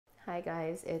Hi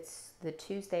guys, it's the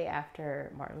Tuesday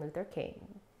after Martin Luther King,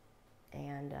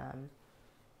 and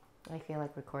I feel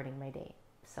like recording my day.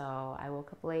 So I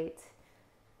woke up late,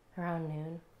 around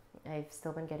noon. I've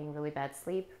still been getting really bad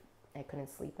sleep. I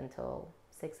couldn't sleep until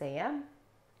 6 a.m.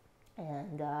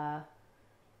 And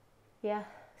yeah,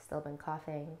 still been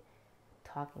coughing.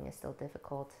 Talking is still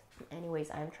difficult.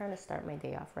 Anyways, I'm trying to start my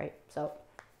day off right. So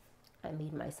I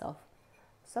made myself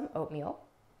some oatmeal.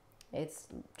 It's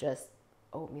just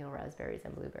oatmeal, raspberries,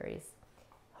 and blueberries.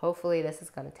 Hopefully this is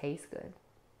going to taste good.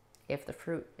 If the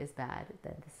fruit is bad,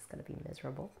 then this is going to be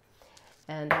miserable.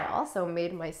 And I also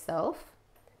made myself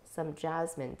some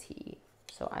jasmine tea.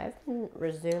 So I've been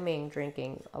resuming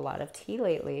drinking a lot of tea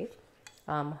lately.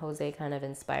 Jose kind of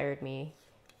inspired me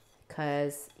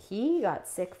because he got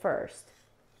sick first.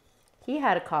 He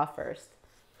had a cough first,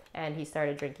 and he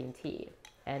started drinking tea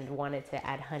and wanted to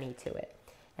add honey to it.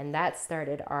 And that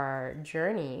started our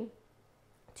journey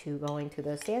to going to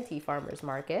the Santee Farmers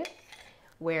Market,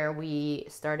 where we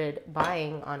started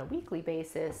buying on a weekly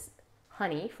basis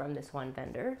honey from this one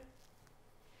vendor.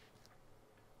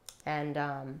 And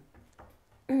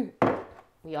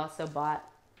we also bought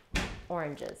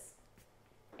oranges.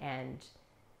 And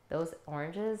those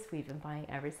oranges we've been buying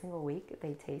every single week.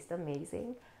 They taste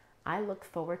amazing. I look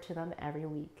forward to them every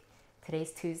week.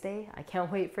 Today's Tuesday. I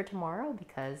can't wait for tomorrow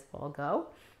because we'll go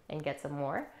and get some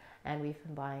more. And we've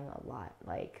been buying a lot,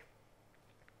 like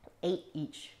 8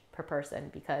 each per person,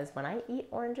 because when I eat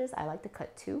oranges, I like to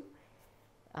cut 2.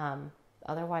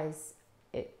 Otherwise,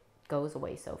 it goes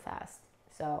away so fast.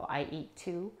 So I eat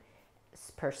 2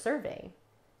 per serving,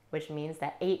 which means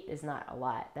that 8 is not a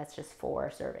lot. That's just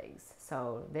 4 servings.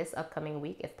 So this upcoming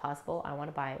week, if possible, I want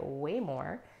to buy way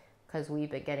more because we've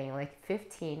been getting like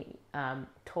 15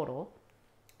 total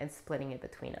and splitting it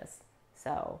between us.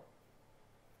 So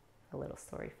a little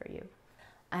story for you.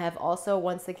 I have also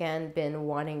once again been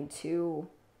wanting to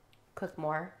cook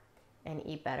more and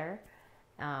eat better.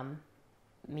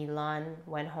 Milan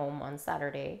went home on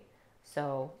Saturday,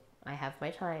 so I have my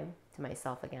time to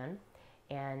myself again.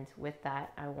 And with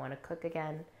that, I want to cook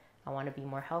again. I want to be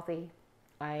more healthy.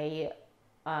 I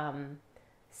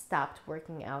stopped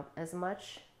working out as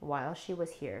much while she was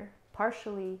here,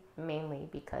 partially, mainly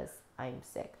because I'm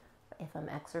sick. If I'm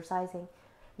exercising,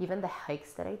 even the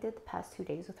hikes that I did the past 2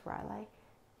 days with Riley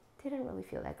didn't really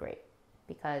feel that great,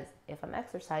 because if I'm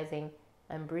exercising,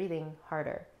 I'm breathing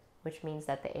harder, which means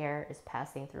that the air is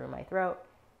passing through my throat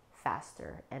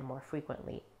faster and more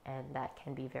frequently, and that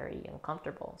can be very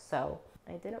uncomfortable. So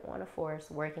I didn't want to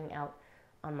force working out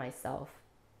on myself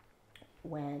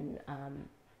when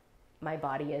my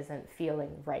body isn't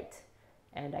feeling right.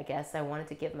 And I guess I wanted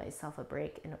to give myself a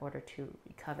break in order to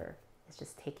recover. It's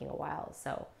just taking a while.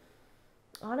 So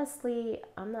honestly,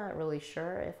 I'm not really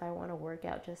sure if I want to work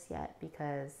out just yet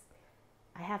because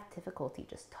I have difficulty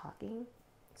just talking.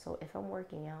 So if I'm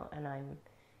working out and I'm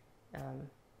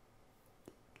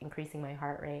increasing my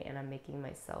heart rate and I'm making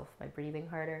my breathing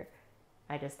harder,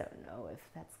 I just don't know if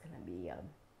that's going to be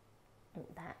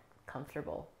that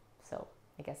comfortable. So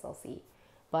I guess I'll see.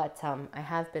 But I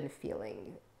have been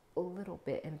feeling a little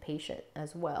bit impatient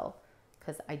as well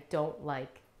because I don't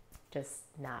like just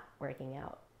not working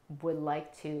out. Would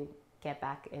like to get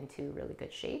back into really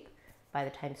good shape by the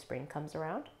time spring comes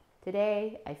around.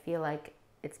 Today, I feel like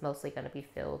it's mostly going to be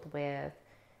filled with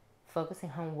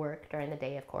focusing on work during the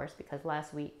day, of course, because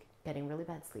last week getting really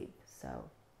bad sleep. So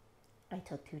I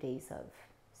took 2 days of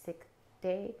sick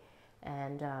day,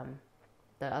 and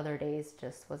the other days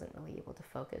just wasn't really able to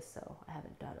focus. So I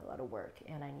haven't done a lot of work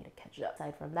and I need to catch up.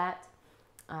 Aside from that,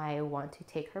 I want to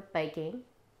take her biking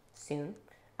soon.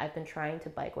 I've been trying to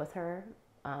bike with her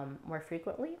more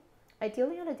frequently,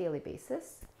 ideally on a daily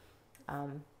basis.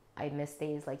 I missed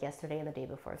days like yesterday and the day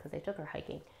before because I took her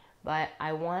hiking, but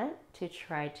I want to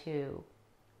try to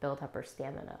build up her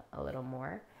stamina a little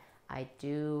more. I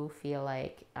do feel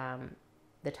like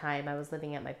the time I was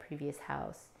living at my previous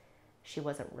house, she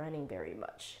wasn't running very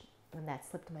much, and that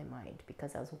slipped my mind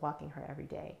because I was walking her every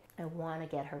day. I want to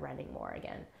get her running more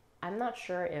again. I'm not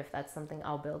sure if that's something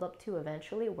I'll build up to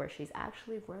eventually, where she's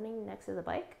actually running next to the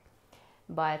bike.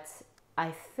 But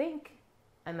I think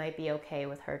I might be okay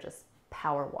with her just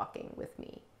power walking with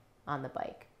me on the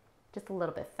bike, just a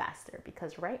little bit faster,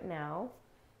 because right now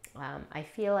I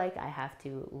feel like I have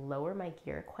to lower my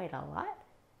gear quite a lot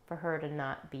for her to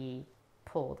not be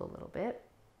pulled a little bit.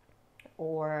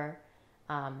 Or,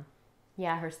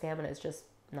 yeah, her stamina is just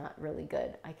not really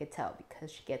good. I could tell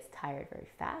because she gets tired very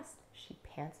fast. She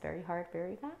pants very hard,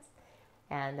 very fast.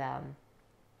 And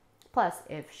plus,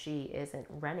 if she isn't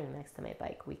running next to my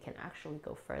bike, we can actually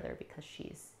go further because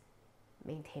she's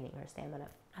maintaining her stamina.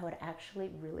 I would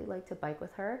actually really like to bike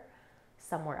with her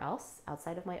somewhere else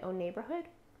outside of my own neighborhood.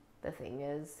 The thing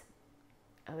is,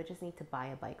 I would just need to buy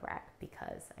a bike rack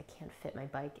because I can't fit my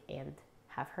bike and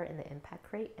have her in the impact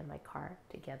crate and my car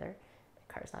together.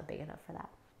 My car's not big enough for that.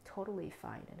 Totally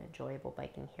fine and enjoyable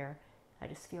biking here. I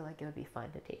just feel like it would be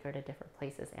fun to take her to different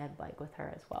places and bike with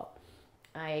her as well.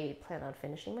 I plan on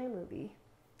finishing my movie.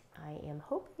 I am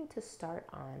hoping to start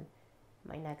on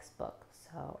my next book.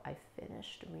 So I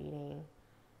finished reading,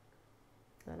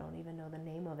 I don't even know the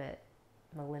name of it,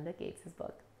 Melinda Gates'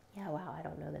 book. Yeah, wow, I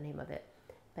don't know the name of it.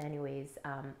 But anyways,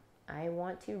 I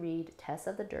want to read Tess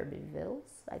of the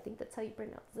D'Urbervilles. I think that's how you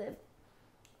pronounce it.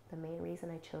 The main reason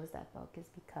I chose that book is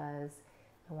because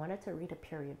I wanted to read a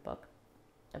period book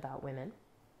about women.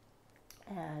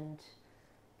 And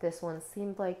this one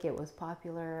seemed like it was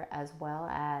popular, as well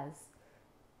as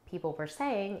people were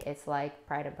saying it's like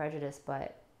Pride and Prejudice,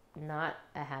 but not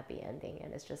a happy ending,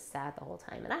 and it's just sad the whole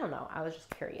time. And I don't know, I was just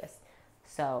curious.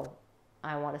 So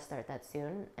I want to start that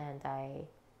soon, and I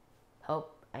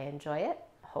hope I enjoy it.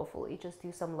 Hopefully just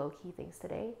do some low-key things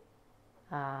today.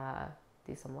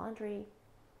 Do some laundry,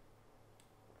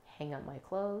 hang up my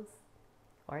clothes,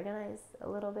 organize a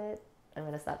little bit. I'm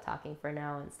going to stop talking for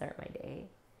now and start my day.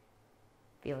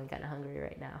 Feeling kind of hungry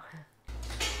right now.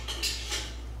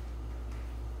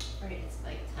 Alright, it's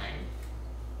bike time.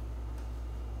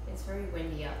 It's very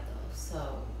windy out though,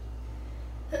 so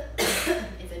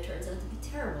if it turns out to be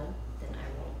terrible, then I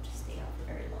won't stay out for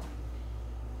very long.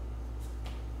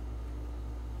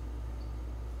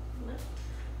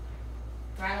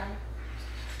 Riley.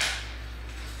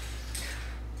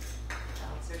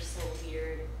 Dogs are so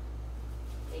weird.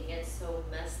 They get so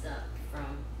messed up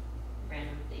from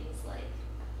random things like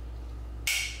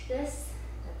this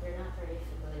that they're not very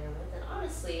familiar with. And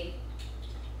honestly,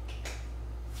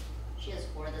 she has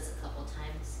wore this a couple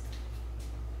times.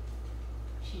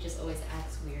 She just always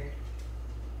acts weird.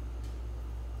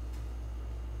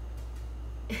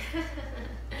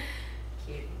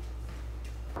 Cute.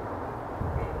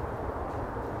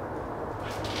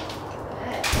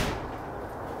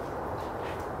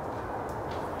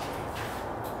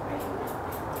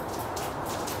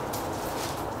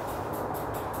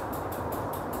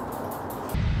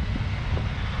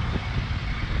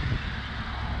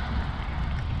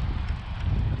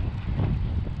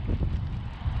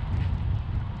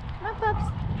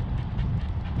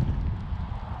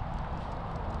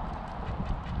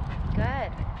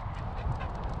 Good.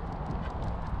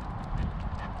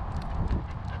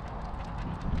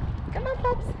 Come on,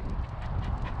 pups.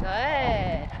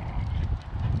 Good.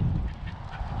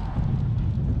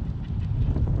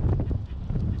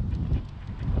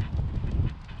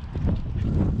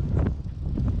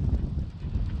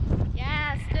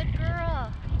 Yes, good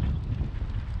girl.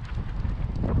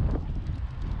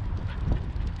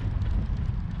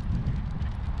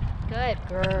 Good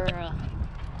girl.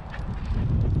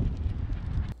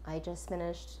 I just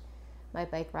finished my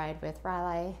bike ride with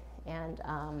Riley, and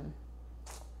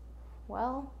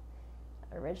well,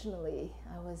 originally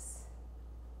I was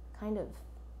kind of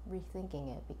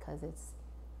rethinking it because it's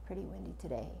pretty windy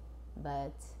today,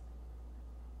 but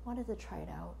wanted to try it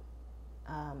out.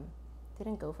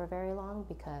 Didn't go for very long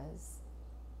because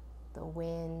the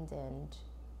wind and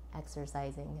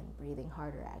exercising and breathing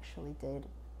harder actually did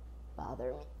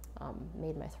bother me.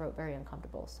 Made my throat very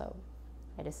uncomfortable, so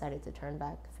I decided to turn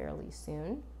back fairly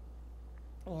soon.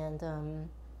 And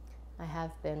I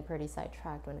have been pretty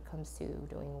sidetracked when it comes to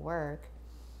doing work.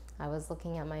 I was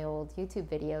looking at my old YouTube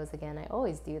videos again. I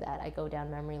always do that. I go down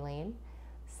memory lane.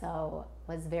 So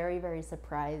was very, very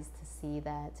surprised to see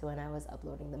that when I was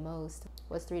uploading the most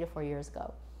was 3 to 4 years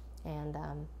ago. And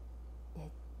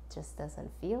it just doesn't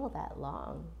feel that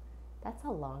long. That's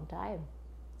a long time.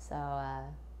 So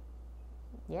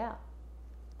yeah,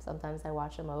 sometimes I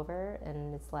watch them over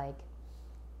and it's like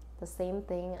the same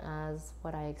thing as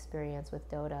what I experienced with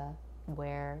Dota,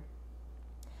 where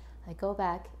I go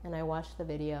back and I watch the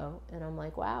video and I'm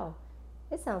like, wow,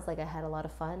 it sounds like I had a lot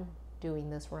of fun doing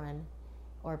this run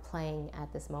or playing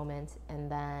at this moment.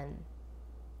 And then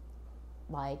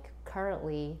like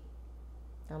currently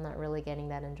I'm not really getting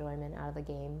that enjoyment out of the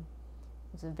game.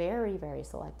 It's very, very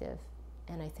selective,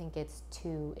 and I think it's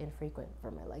too infrequent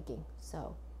for my liking.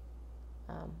 So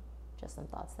just some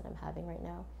thoughts that I'm having right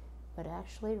now. But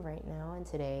actually right now and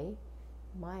today,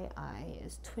 my eye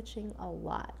is twitching a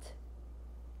lot.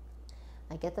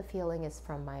 I get the feeling it's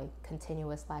from my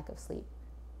continuous lack of sleep.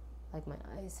 Like my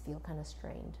eyes feel kind of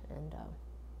strained and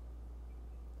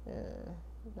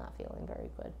not feeling very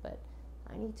good, but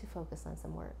I need to focus on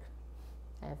some work.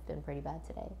 I've been pretty bad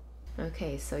today.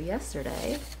 Okay, so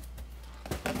yesterday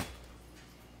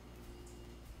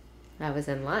I was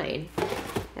in line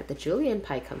at the Julian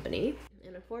Pie Company,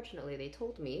 and unfortunately they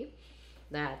told me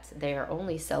that they are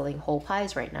only selling whole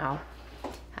pies right now.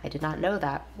 I did not know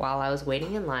that while I was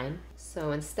waiting in line.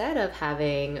 So instead of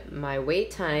having my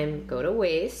wait time go to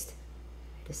waste,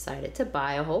 I decided to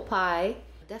buy a whole pie.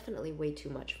 Definitely way too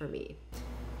much for me.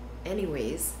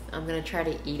 Anyways, I'm gonna try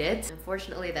to eat it.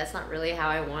 Unfortunately, that's not really how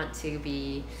I want to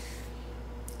be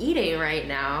eating right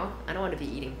now. I don't want to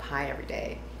be eating pie every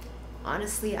day.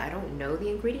 Honestly, I don't know the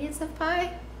ingredients of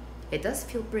pie. It does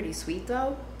feel pretty sweet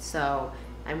though, so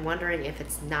I'm wondering if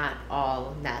it's not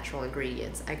all natural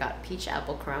ingredients. I got peach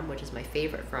apple crumb, which is my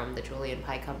favorite from the Julian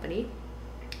Pie Company.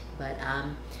 But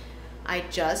I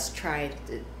just tried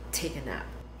to take a nap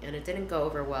and it didn't go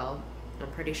over well.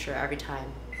 I'm pretty sure every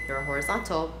time you're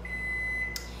horizontal,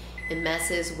 it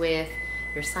messes with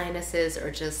your sinuses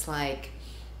or just like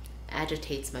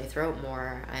agitates my throat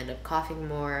more. I end up coughing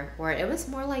more, or it was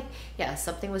more like, yeah,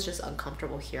 something was just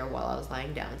uncomfortable here while I was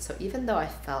lying down. So even though I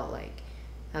felt like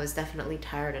I was definitely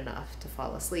tired enough to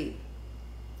fall asleep,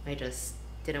 I just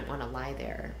didn't want to lie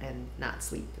there and not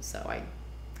sleep. So I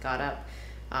got up.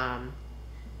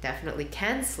 Definitely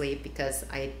can sleep because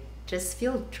I just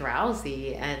feel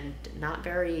drowsy and not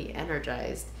very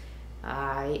energized.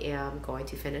 I am going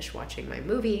to finish watching my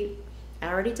movie. I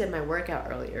already did my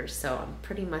workout earlier, so I'm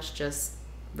pretty much just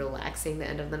relaxing the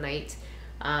end of the night.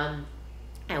 I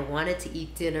wanted to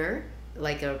eat dinner,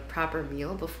 like a proper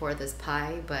meal before this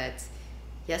pie, but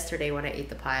yesterday when I ate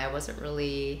the pie,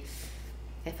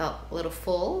 I felt a little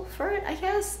full for it, I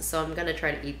guess. So I'm gonna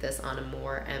try to eat this on a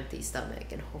more empty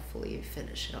stomach and hopefully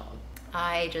finish it all.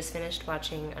 I just finished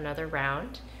watching another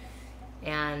round,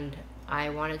 and I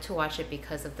wanted to watch it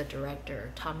because of the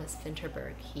director, Thomas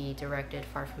Vinterberg. He directed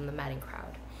Far From the Madding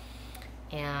Crowd.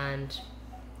 And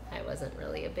I wasn't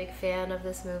really a big fan of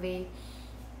this movie.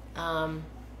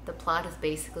 The plot is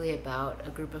basically about a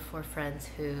group of 4 friends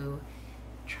who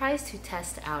tries to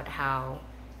test out how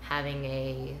having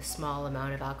a small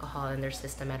amount of alcohol in their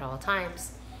system at all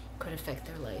times could affect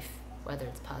their life, whether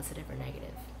it's positive or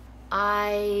negative.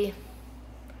 I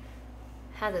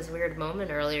had this weird moment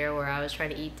earlier where I was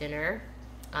trying to eat dinner.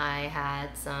 I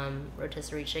had some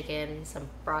rotisserie chicken, some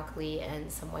broccoli,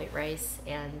 and some white rice,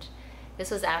 and this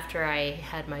was after I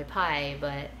had my pie,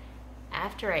 but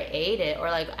after I ate it, or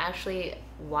like actually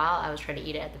while I was trying to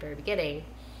eat it at the very beginning,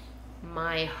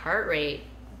 my heart rate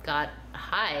got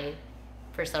high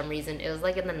for some reason. It was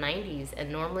like in the 90s,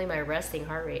 and normally my resting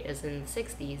heart rate is in the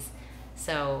 60s.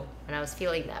 So when I was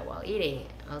feeling that while eating,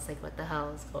 I was like, what the hell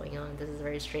is going on? This is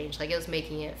very strange. Like, it was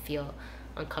making it feel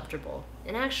uncomfortable.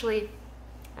 And actually,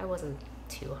 I wasn't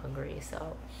too hungry,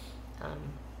 so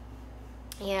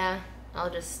yeah,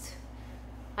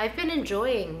 I've been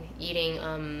enjoying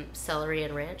eating celery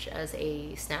and ranch as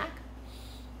a snack,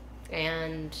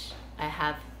 and I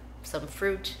have some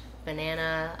fruit,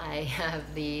 banana. I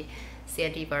have the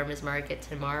Sandy Farmers Market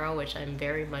tomorrow, which I'm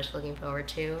very much looking forward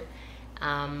to,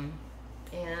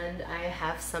 and I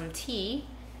have some tea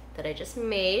that I just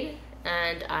made,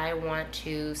 and I want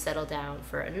to settle down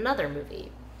for another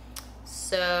movie.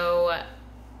 So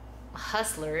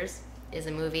Hustlers is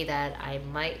a movie that I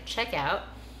might check out.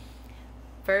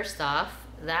 First off,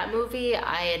 that movie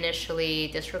I initially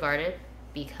disregarded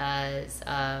because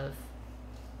of,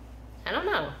 I don't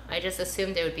know, I just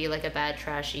assumed it would be like a bad,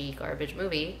 trashy, garbage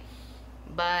movie.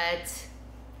 But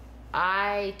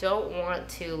I don't want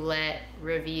to let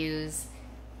reviews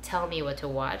tell me what to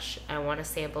watch. I want to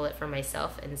sample it for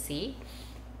myself and see.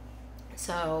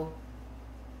 So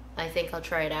I think I'll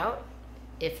try it out.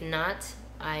 If not,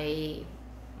 I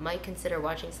might consider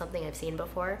watching something I've seen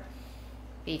before,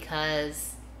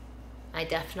 because I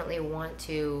definitely want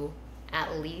to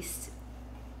at least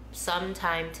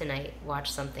sometime tonight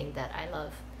watch something that I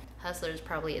love. Hustlers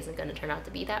probably isn't going to turn out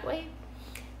to be that way,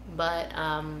 but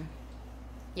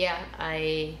yeah,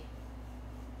 I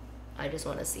just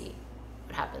want to see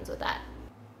what happens with that.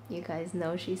 You guys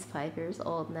know she's 5 years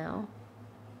old now.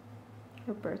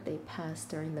 Her birthday passed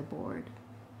during the board,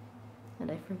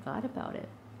 and I forgot about it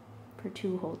for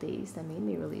 2 whole days. That made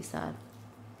me really sad.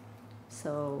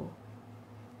 So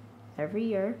every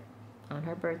year on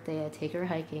her birthday, I take her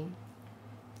hiking,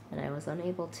 and I was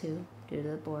unable to due to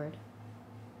the board.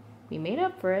 We made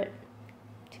up for it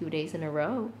 2 days in a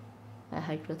row. I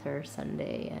hiked with her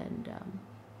Sunday and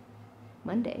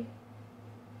Monday,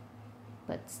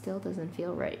 but still doesn't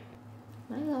feel right.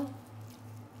 I know.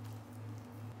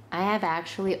 I have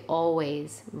actually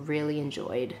always really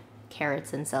enjoyed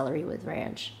carrots and celery with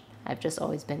ranch. I've just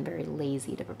always been very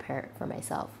lazy to prepare it for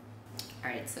myself.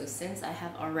 Alright, so since I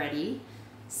have already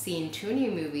seen 2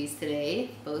 new movies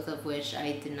today, both of which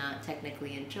I did not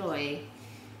technically enjoy,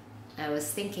 I was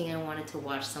thinking I wanted to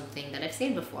watch something that I've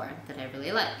seen before that I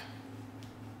really like.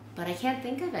 But I can't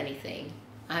think of anything.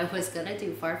 I was gonna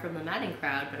do Far From the Madding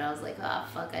Crowd, but I was like, oh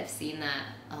fuck, I've seen that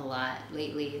a lot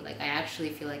lately. Like, I actually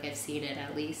feel like I've seen it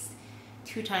at least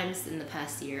 2 times in the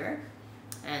past year.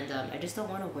 And I just don't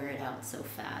want to wear it out so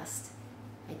fast.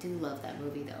 I do love that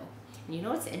movie though. And you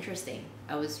know what's interesting?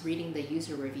 I was reading the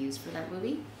user reviews for that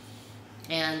movie,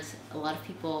 and a lot of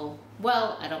people,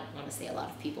 well, I don't want to say a lot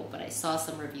of people, but I saw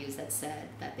some reviews that said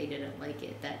that they didn't like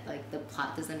it, that like the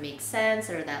plot doesn't make sense,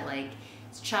 or that like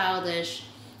it's childish.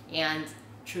 And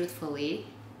truthfully,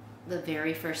 the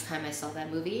very first time I saw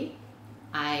that movie,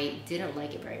 I didn't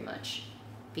like it very much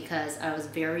because I was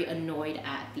very annoyed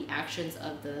at the actions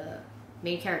of the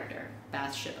main character,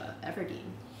 Bathsheba Everdeen.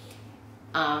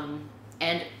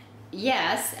 And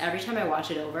yes, every time I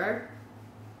watch it over,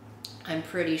 I'm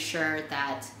pretty sure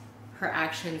that her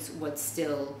actions would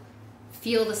still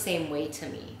feel the same way to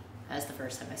me as the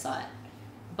first time I saw it.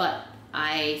 But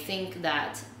I think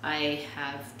that I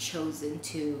have chosen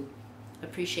to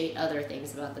appreciate other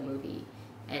things about the movie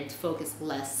and focus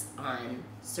less on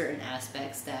certain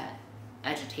aspects that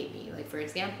agitate me. Like, for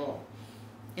example,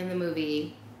 in the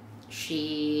movie,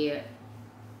 she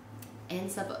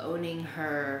ends up owning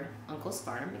her uncle's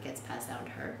farm. It gets passed down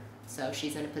to her. So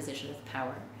she's in a position of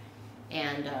power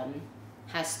and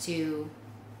has to,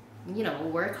 you know,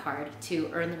 work hard to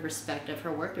earn the respect of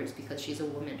her workers because she's a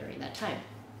woman during that time.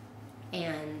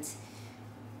 And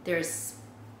there's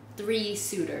 3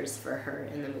 suitors for her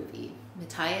in the movie.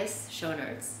 Matthias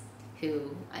Schoenaerts,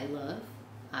 who I love.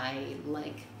 I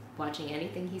like watching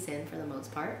anything he's in for the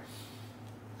most part.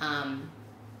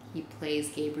 He plays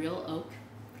Gabriel Oak.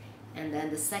 And then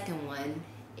the second one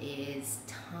is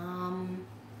Tom...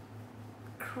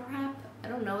 Crap, I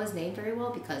don't know his name very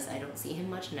well because I don't see him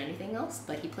much in anything else,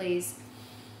 but he plays...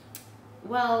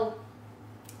 Well,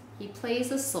 he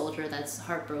plays a soldier that's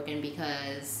heartbroken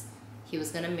because he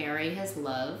was going to marry his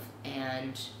love,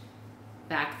 and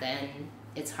back then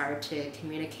it's hard to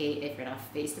communicate if you're not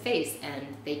face to face,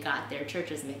 and they got their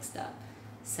churches mixed up.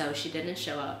 So she didn't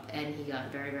show up, and he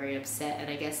got very, very upset, and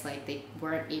I guess like they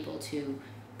weren't able to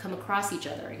come across each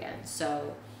other again.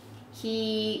 So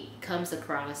he comes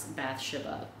across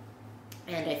Bathsheba,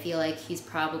 and I feel like he's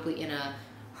probably in a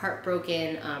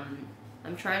heartbroken,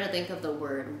 I'm trying to think of the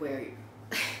word where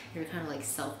you're kind of like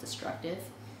self-destructive,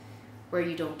 where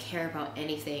you don't care about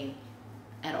anything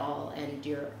at all and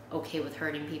you're okay with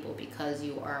hurting people because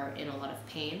you are in a lot of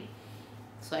pain.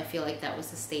 So I feel like that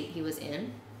was the state he was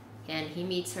in, and he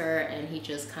meets her and he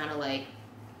just kind of like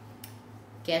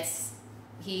gets,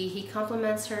 he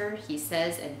compliments her, he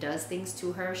says and does things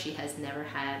to her she has never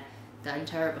had done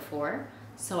to her before.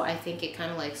 So I think it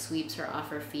kind of like sweeps her off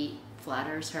her feet,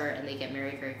 flatters her, and they get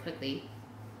married very quickly.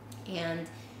 And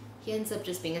he ends up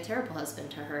just being a terrible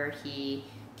husband to her. He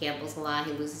gambles a lot,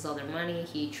 he loses all their money,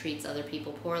 he treats other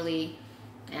people poorly,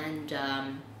 and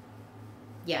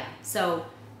yeah, so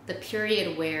the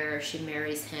period where she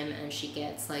marries him and she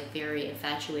gets like very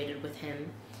infatuated with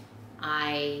him,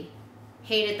 I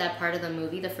hated that part of the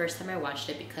movie the first time I watched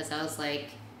it because I was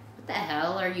like, what the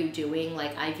hell are you doing?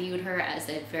 Like, I viewed her as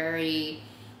a very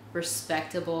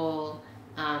respectable,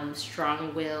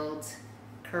 strong-willed,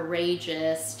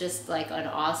 courageous, just like an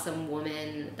awesome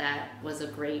woman that was a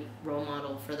great role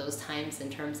model for those times in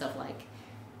terms of like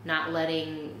not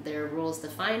letting their rules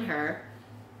define her.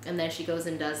 And then she goes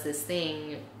and does this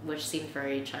thing which seemed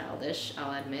very childish,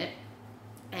 I'll admit.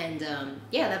 And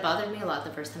yeah, that bothered me a lot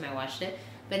the first time I watched it.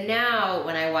 But now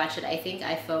when I watch it, I think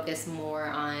I focus more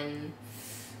on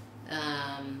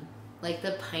like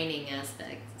the pining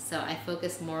aspect. So I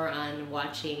focus more on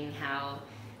watching how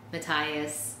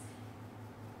Matthias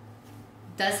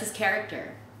does his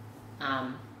character,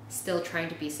 still trying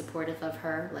to be supportive of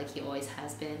her like he always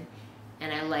has been.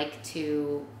 And I like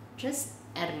to just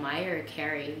admire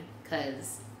Carrie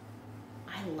because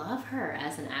I love her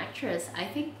as an actress. I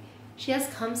think she has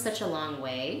come such a long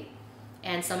way,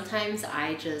 and sometimes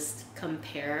I just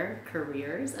compare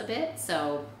careers a bit.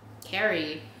 So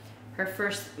Carrie, her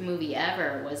first movie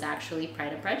ever was actually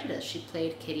Pride and Prejudice. She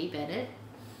played Kitty Bennet,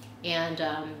 and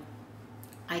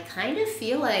I kind of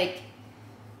feel like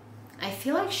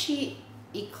she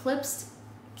eclipsed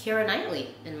Keira Knightley,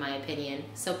 in my opinion.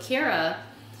 So Keira,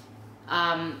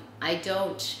 I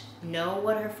don't know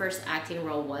what her first acting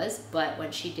role was, but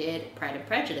when she did Pride and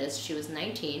Prejudice, she was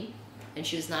 19, and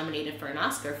she was nominated for an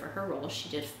Oscar for her role. She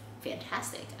did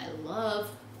fantastic. I love,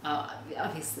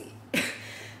 obviously,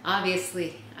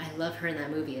 I love her in that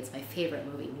movie. It's my favorite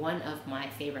movie, one of my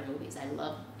favorite movies. I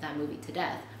love that movie to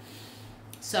death.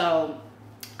 So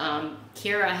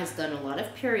Kira has done a lot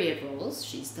of period roles.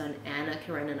 She's done Anna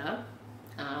Karenina.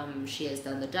 She has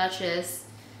done The Duchess.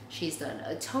 She's done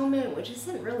Atonement, which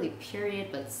isn't really period,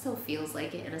 but still feels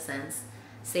like it in a sense.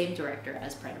 Same director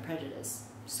as Pride and Prejudice.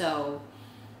 So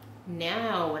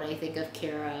now when I think of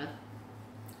Kira,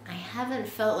 I haven't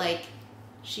felt like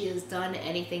she has done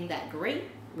anything that great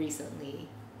recently.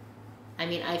 I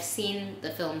mean, I've seen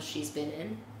the films she's been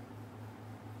in,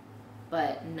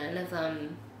 but none of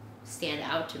them stand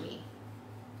out to me.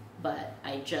 But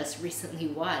I just recently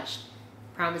watched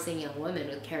Promising Young Woman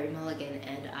with Carey Mulligan,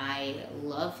 and I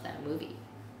love that movie.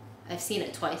 I've seen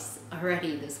it twice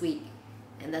already this week,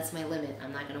 and that's my limit.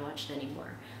 I'm not going to watch it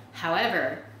anymore.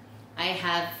 However, I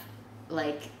have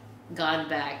like gone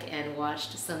back and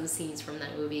watched some scenes from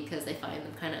that movie because I find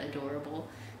them kind of adorable.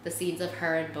 The scenes of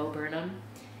her and Bo Burnham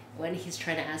when he's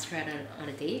trying to ask her out on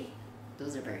a date,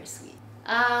 those are very sweet.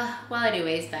 Well,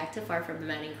 anyways, back to Far From the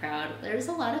Madding Crowd. There's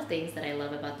a lot of things that I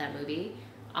love about that movie.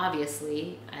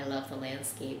 Obviously, I love the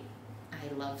landscape.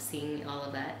 I love seeing all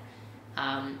of that.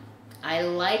 I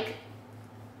like...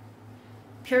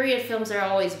 Period films are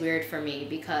always weird for me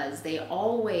because they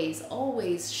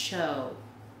always show,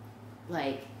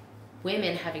 like,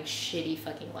 women having shitty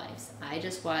fucking lives. I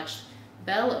just watched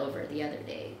Belle Over the other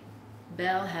day.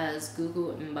 Belle has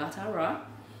Gugu Mbatha-Raw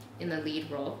in the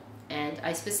lead role. And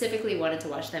I specifically wanted to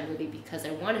watch that movie because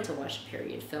I wanted to watch a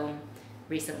period film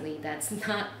recently that's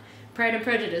not Pride and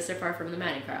Prejudice or Far From the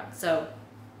Madding Crowd. So,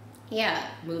 yeah,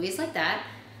 movies like that.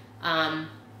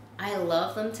 I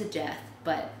love them to death,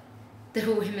 but the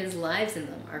women's lives in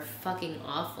them are fucking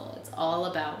awful. It's all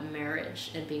about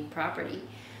marriage and being property.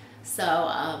 So,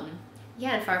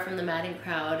 yeah, in Far From the Madding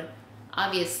Crowd,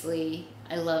 obviously,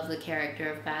 I love the character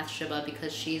of Bathsheba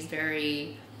because she's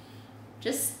very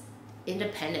just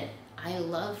independent. I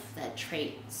love that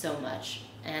trait so much,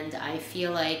 and I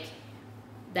feel like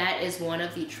that is one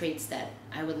of the traits that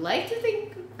I would like to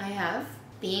think I have.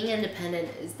 Being independent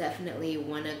is definitely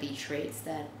one of the traits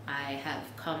that I have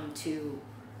come to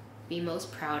be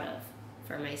most proud of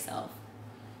for myself.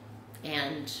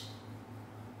 And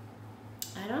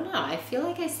I don't know, I feel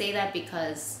like I say that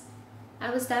because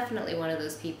I was definitely one of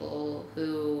those people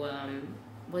who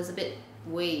was a bit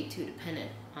way too dependent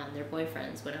on their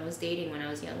boyfriends when I was dating when I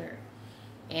was younger.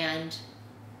 And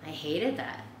I hated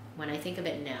that. When I think of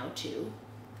it now too,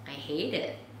 I hate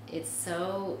it. It's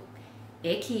so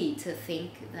icky to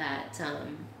think that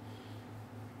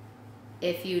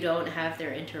if you don't have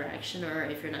their interaction or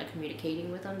if you're not communicating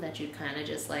with them, that you kind of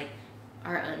just like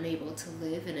are unable to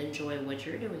live and enjoy what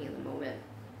you're doing in the moment.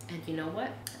 And you know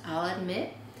what? I'll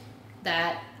admit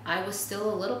that I was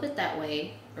still a little bit that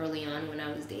way early on when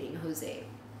I was dating Jose.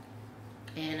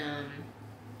 In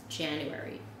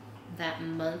January, that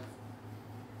month,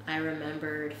 I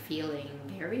remembered feeling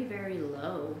very, very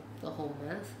low the whole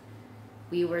month.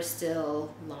 We were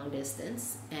still long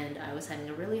distance, and I was having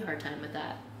a really hard time with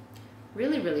that.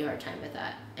 Really, really hard time with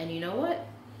that. And you know what?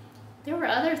 There were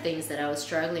other things that I was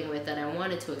struggling with that I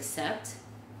wanted to accept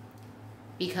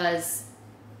because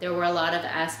there were a lot of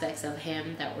aspects of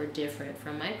him that were different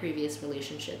from my previous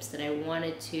relationships that I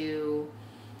wanted to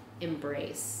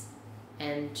embrace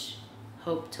and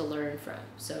hope to learn from.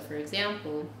 So for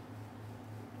example,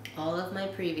 all of my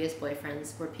previous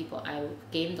boyfriends were people I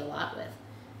gamed a lot with.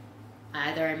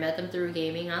 Either I met them through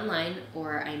gaming online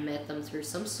or I met them through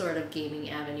some sort of gaming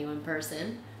avenue in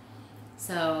person.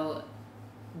 So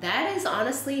that is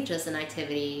honestly just an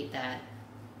activity that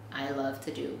I love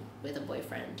to do with a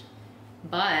boyfriend.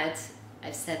 But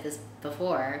I've said this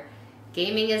before,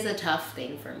 gaming is a tough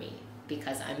thing for me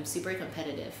because I'm super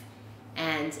competitive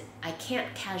and I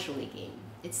can't casually game.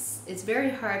 It's very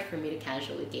hard for me to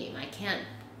casually game. I can't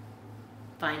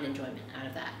find enjoyment out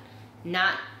of that.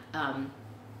 Not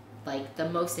like the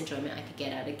most enjoyment I could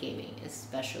get out of gaming,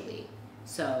 especially.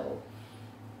 So,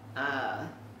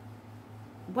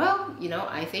 well, you know,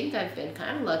 I think I've been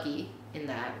kind of lucky in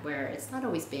that where it's not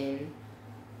always been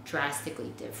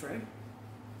drastically different.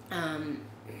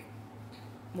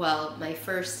 Well, my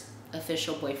first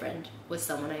official boyfriend was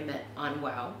someone I met on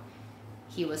WoW.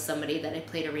 He was somebody that I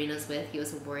played arenas with. He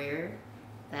was a warrior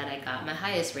that I got my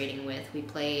highest rating with. We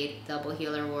played double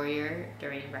healer warrior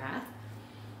during Wrath.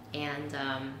 And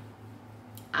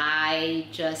I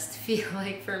just feel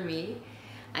like for me,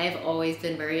 I have always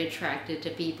been very attracted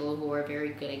to people who are very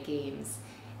good at games.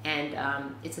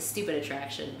 And it's a stupid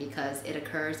attraction because it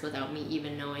occurs without me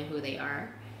even knowing who they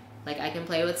are. Like I can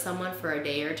play with someone for a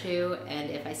day or two, and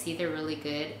if I see they're really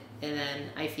good, and then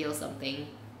I feel something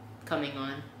coming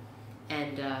on.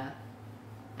 And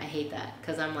I hate that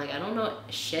because I'm like, I don't know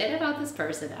shit about this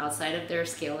person outside of their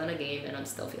skill in a game, and I'm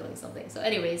still feeling something. So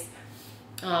anyways,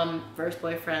 First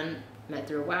boyfriend met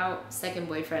through WoW. Second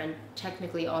boyfriend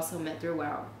technically also met through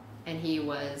WoW, and he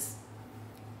was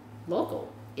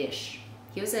local-ish.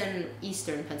 He was in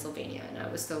eastern Pennsylvania, and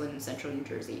I was still in central New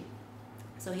Jersey.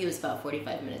 So he was about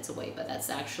 45 minutes away, but that's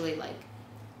actually like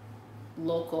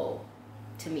local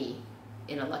to me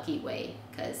in a lucky way,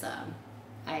 because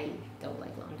I don't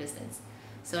like long distance.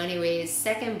 So anyways,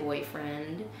 second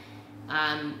boyfriend,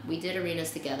 we did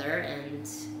arenas together, and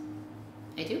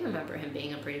I do remember him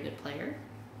being a pretty good player.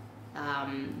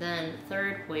 Then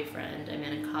third boyfriend I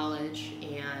met in college,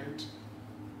 and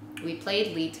we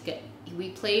played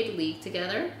League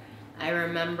together. I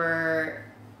remember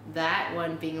that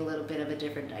one being a little bit of a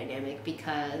different dynamic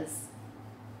because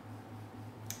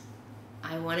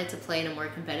I wanted to play in a more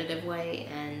competitive way,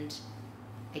 and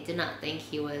I did not think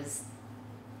he was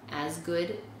as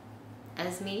good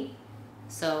as me.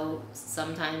 So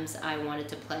sometimes I wanted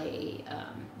to play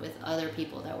with other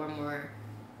people that were more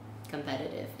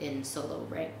competitive in solo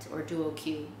ranked or duo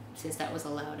queue, since that was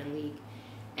allowed in League.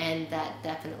 And that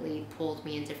definitely pulled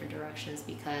me in different directions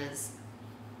because,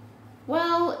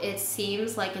 well, it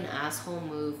seems like an asshole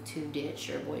move to ditch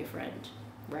your boyfriend,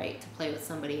 right, to play with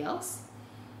somebody else.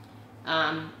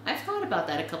 I've thought about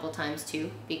that a couple times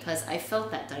too, because I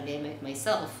felt that dynamic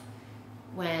myself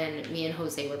when me and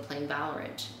Jose were playing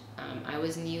Valorant. I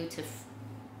was new to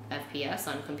FPS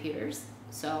on computers,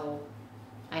 so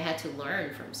I had to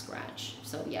learn from scratch.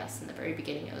 So yes, in the very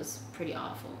beginning it was pretty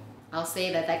awful. I'll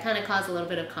say that kind of caused a little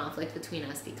bit of conflict between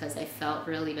us because I felt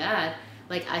really bad.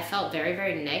 Like, I felt very,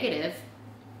 very negative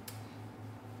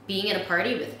being in a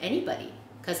party with anybody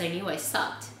because I knew I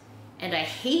sucked. And I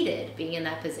hated being in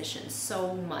that position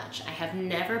so much. I have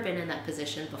never been in that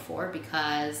position before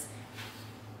because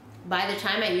by the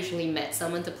time I usually met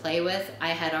someone to play with, I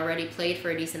had already played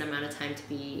for a decent amount of time to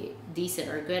be decent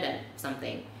or good at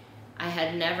something. I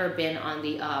had never been on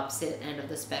the opposite end of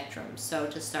the spectrum. So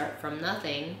to start from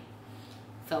nothing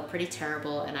felt pretty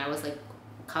terrible, and I was like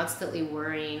constantly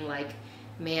worrying, like,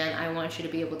 man, I want you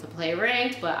to be able to play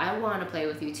ranked, but I want to play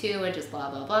with you too, and just blah,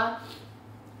 blah, blah.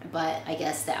 But I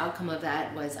guess the outcome of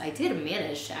that was I did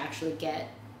manage to actually get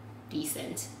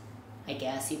decent, I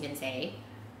guess you can say,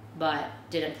 but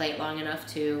didn't play it long enough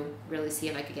to really see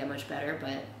if I could get much better.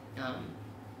 But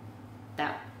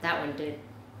that one did.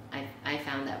 I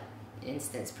found that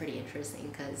instance pretty interesting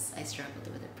because I struggled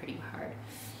with it pretty hard.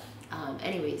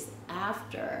 Anyways,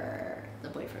 after the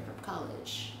boyfriend from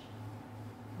college,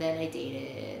 then I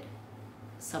dated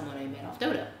someone I met off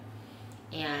Dota.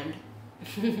 And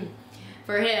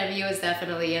for him, he was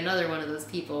definitely another one of those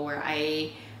people where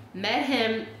I met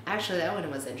him. Actually, that one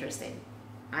was interesting.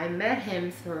 I met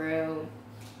him through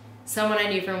someone I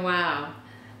knew from WoW.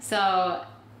 So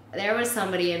there was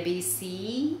somebody in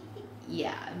BC,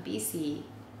 in BC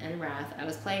and Wrath. I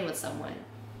was playing with someone,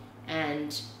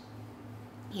 and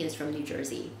he is from New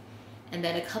Jersey. And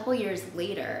then a couple years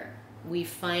later, we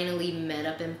finally met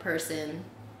up in person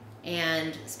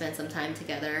and spent some time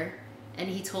together. And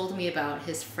he told me about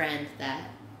his friend that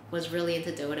was really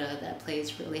into Dota, that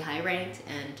plays really high ranked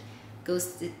and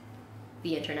goes to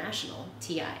the international,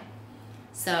 TI.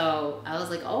 So I was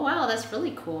like, oh wow, that's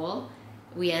really cool.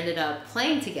 We ended up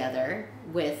playing together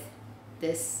with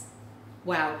this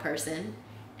WoW person.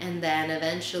 And then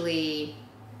eventually,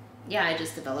 I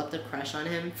just developed a crush on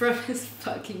him from his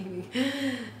fucking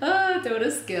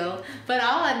Dota skill. But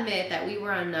I'll admit that we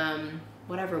were on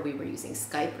whatever we were using,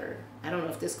 Skype, or I don't know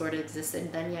if Discord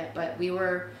existed then yet, but we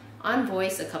were on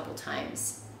voice a couple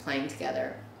times playing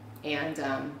together. And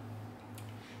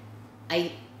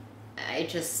I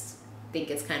just think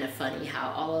it's kind of funny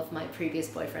how all of my previous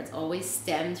boyfriends always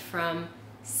stemmed from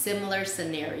similar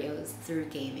scenarios through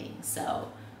gaming.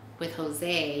 So with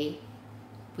Jose,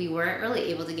 we weren't really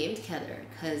able to game together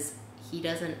because he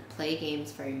doesn't play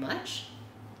games very much.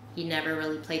 He never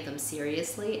really played them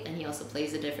seriously, and he also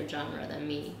plays a different genre than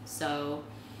me. So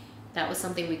that was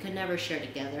something we could never share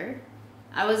together.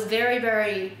 I was very,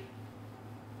 very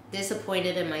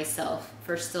disappointed in myself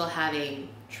for still having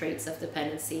traits of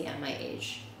dependency at my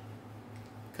age,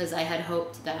 because I had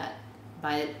hoped that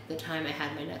by the time I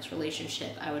had my next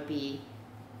relationship, I would be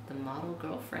the model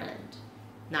girlfriend.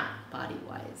 Not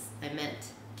body-wise, I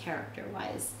meant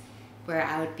character-wise, where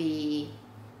I would be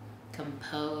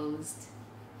composed,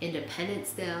 independent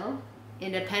still.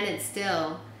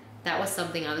 That was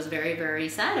something I was very, very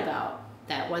sad about.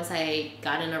 That once I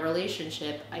got in a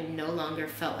relationship, I no longer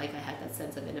felt like I had that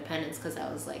sense of independence, because I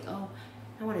was like, oh,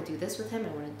 I want to do this with him, I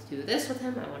want to do this with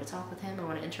him, I want to talk with him, I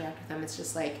want to interact with him. It's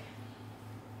just like,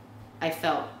 I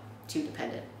felt too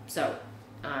dependent. So,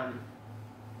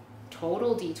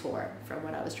 total detour from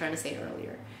what I was trying to say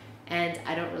earlier. And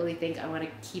I don't really think I want to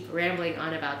keep rambling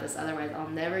on about this, otherwise I'll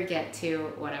never get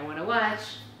to what I want to watch.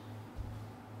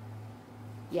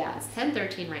 Yeah, it's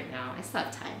 10:13 right now. I still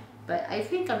have time. But I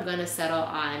think I'm going to settle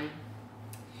on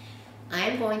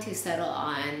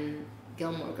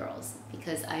Gilmore Girls,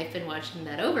 because I've been watching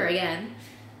that over again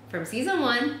from season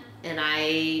 1 and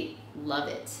I love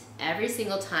it. Every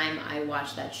single time I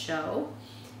watch that show,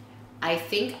 I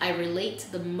think I relate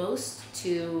the most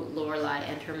to Lorelai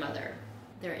and her mother.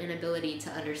 Their inability to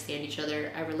understand each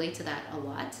other, I relate to that a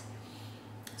lot.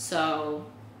 So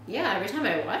yeah, every time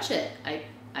I watch it,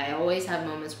 I always have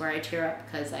moments where I tear up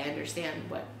because I understand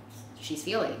what she's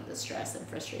feeling, the stress and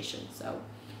frustration. So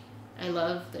I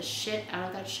love the shit out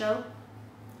of that show.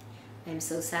 I'm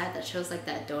so sad that shows like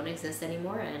that don't exist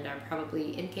anymore and are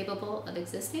probably incapable of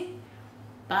existing.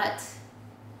 But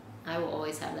I will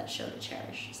always have that show to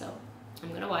cherish. So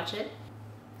I'm gonna watch it.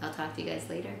 I'll talk to you guys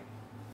later.